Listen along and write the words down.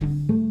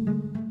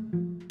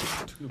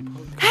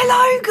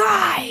Hello,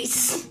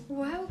 guys!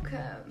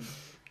 Welcome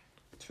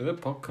to the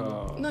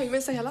podcast. No, you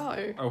meant to say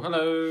hello. Oh,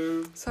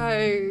 hello.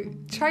 So,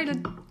 trailer...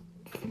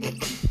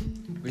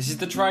 This is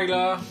the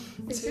trailer.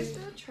 Is this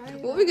the trailer?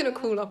 What are we going to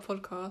call our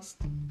podcast?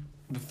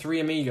 The Three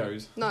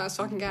Amigos. No, that's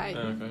fucking gay.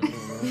 Okay.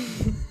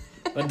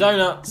 The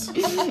Donuts.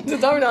 The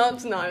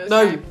donuts? No, that's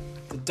No. gay.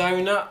 The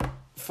Donut,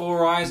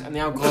 Four Eyes, and the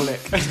Alcoholic.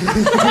 No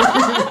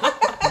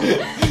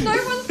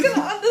one's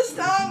gonna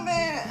understand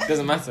it.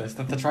 Doesn't matter. It's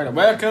the trailer.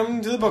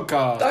 Welcome to the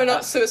podcast.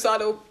 Donut,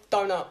 suicidal,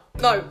 donut.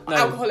 No,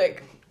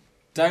 alcoholic.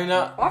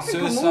 Donut, I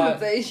think I'm all of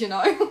these, you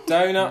know.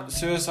 Donut,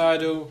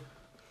 suicidal,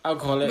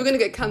 alcoholic. We're going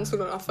to get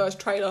cancelled on our first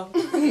trailer.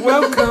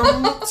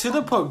 Welcome to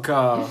the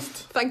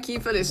podcast. Thank you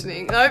for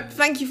listening. No,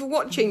 thank you for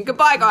watching.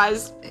 Goodbye,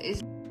 guys. It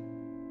is